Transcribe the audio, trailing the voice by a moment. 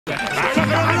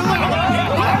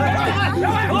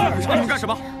你们干什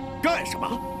么？干什么？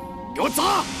给我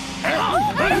砸！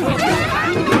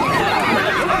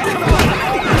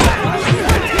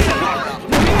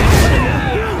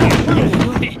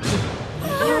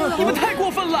你们太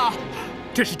过分了！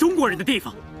这是中国人的地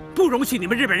方，不容许你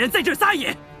们日本人在这撒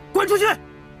野，滚出去！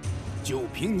就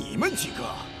凭你们几个，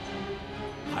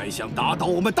还想打倒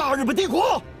我们大日本帝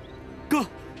国？哥，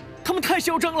他们太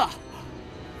嚣张了！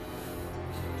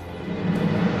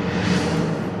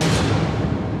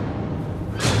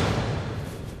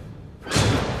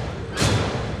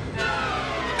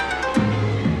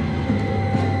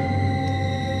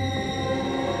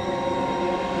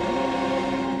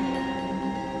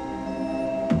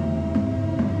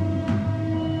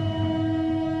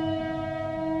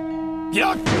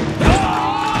 呀！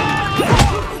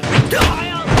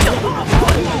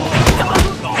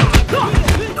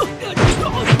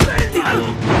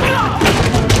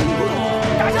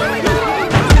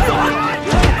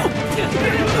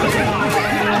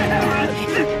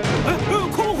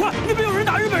快！那边有人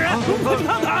打日本人，快去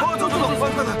看看！走，快！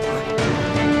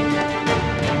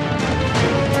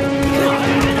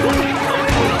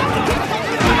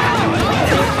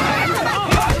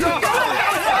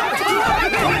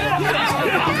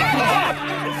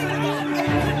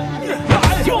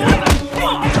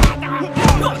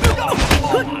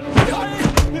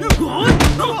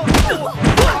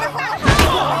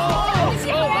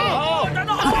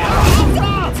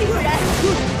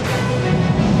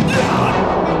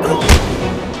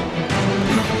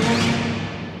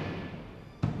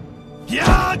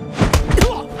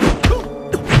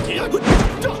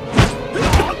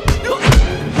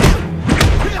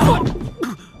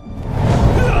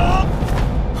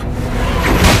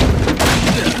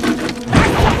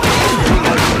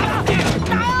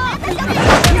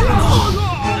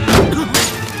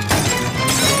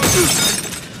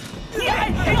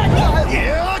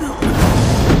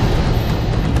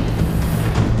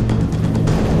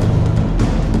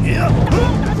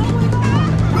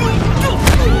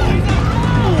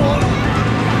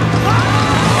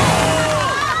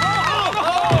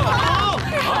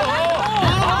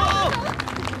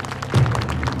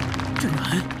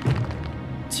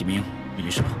 启明，你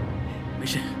没事吧？没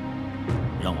事。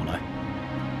让我来。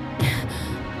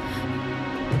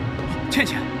倩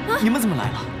倩，你们怎么来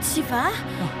了？启凡。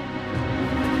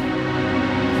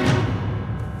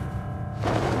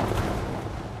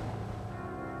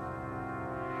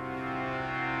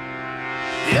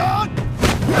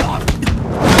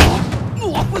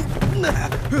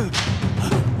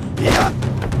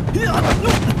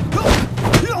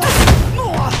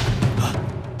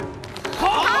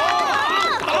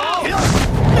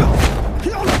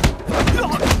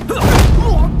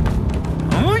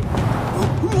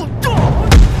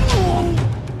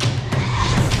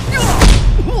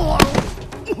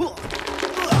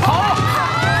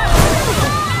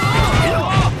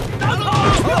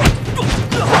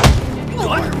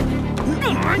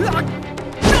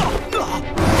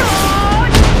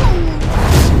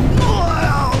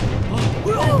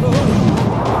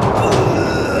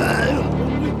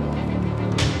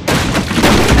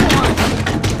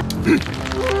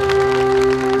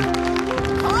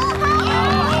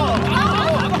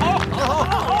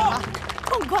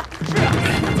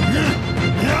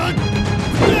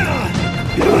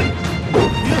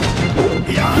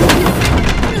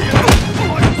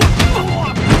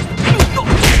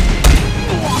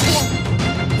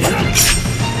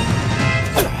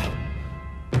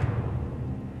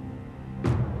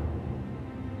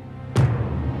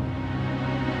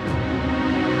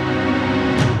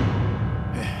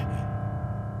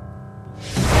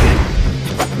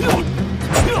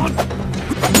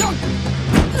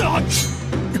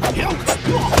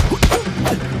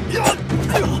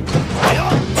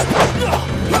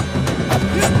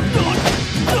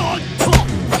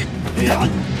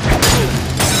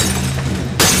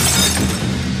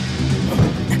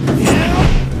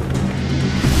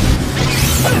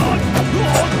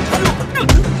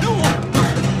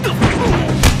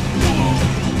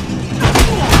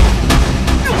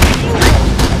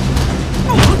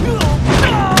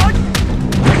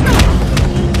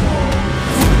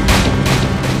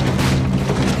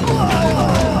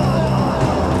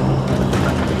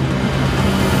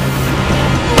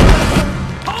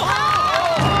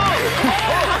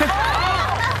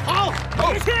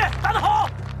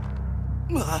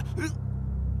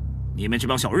你们这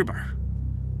帮小日本，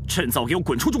趁早给我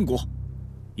滚出中国，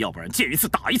要不然见一次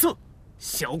打一次！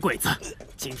小鬼子，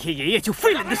今天爷爷就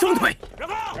废了你的双腿！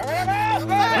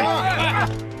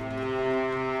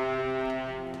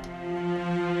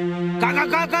敢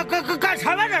干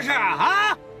什么这是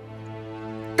啊？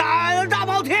大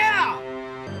包天啊！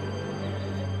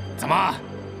怎么？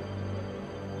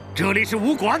这里是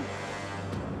武馆，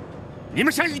你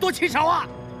们想以多欺少啊？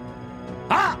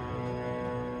啊！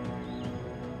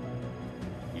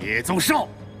叶宗寿，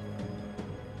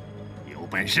有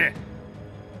本事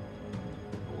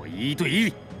我1对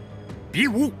1比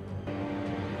武，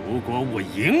如果我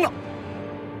赢了，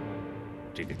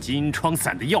这个金疮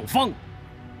散的药方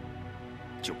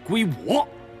就归我。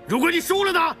如果你输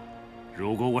了呢？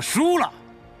如果我输了，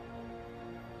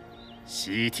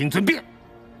悉听尊便。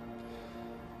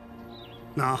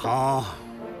那好，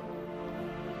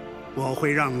我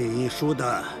会让你输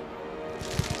得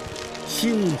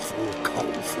心服口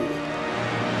服。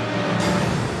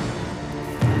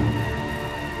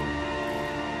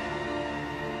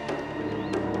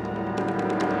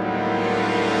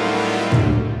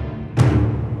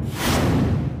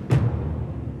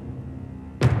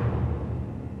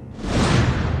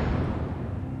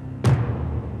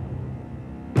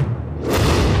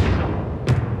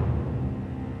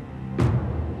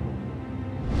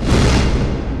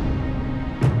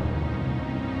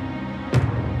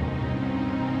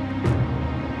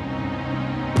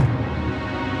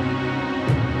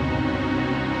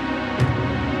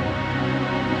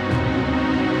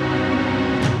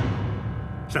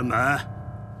审门，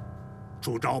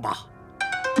出招吧！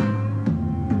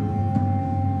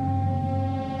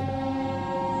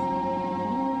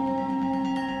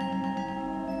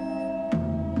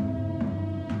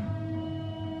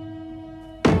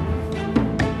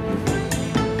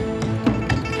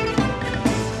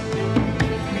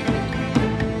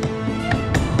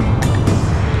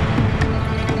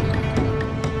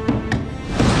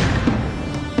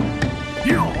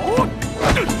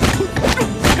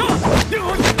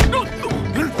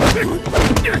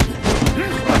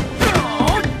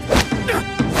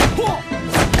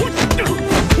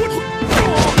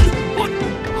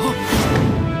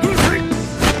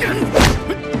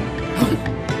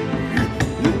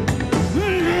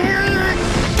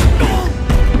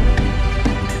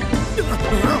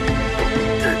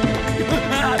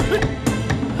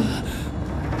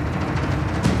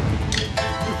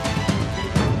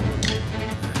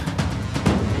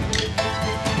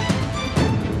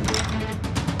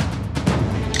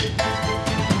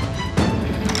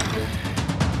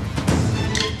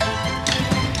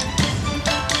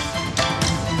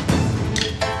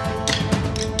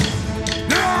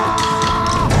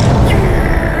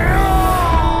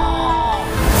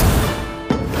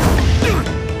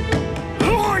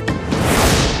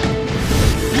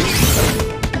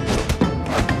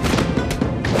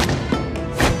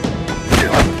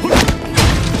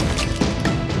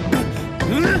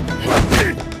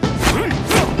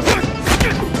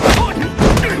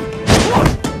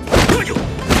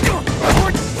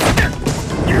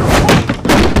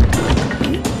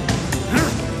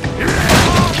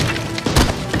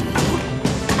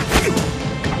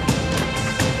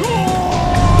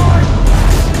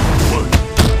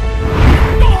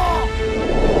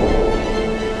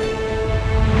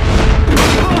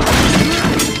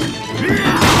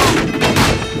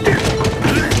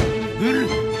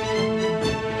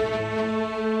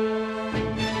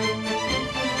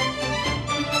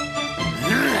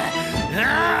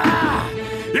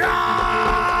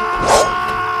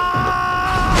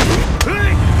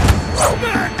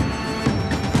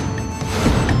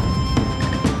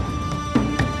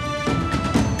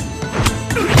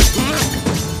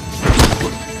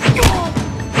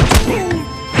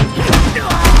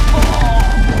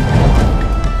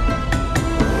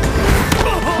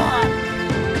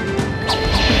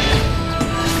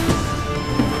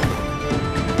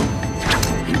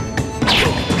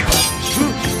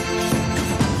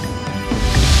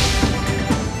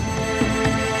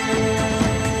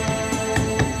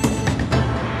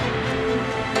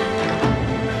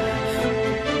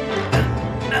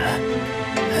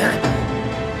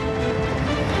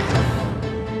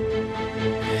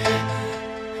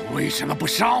为什么不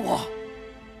杀我？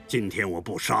今天我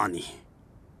不杀你，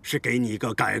是给你一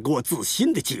个改过自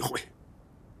新的机会。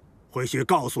回去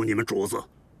告诉你们主子，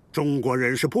中国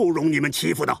人是不容你们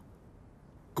欺负的。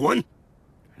滚！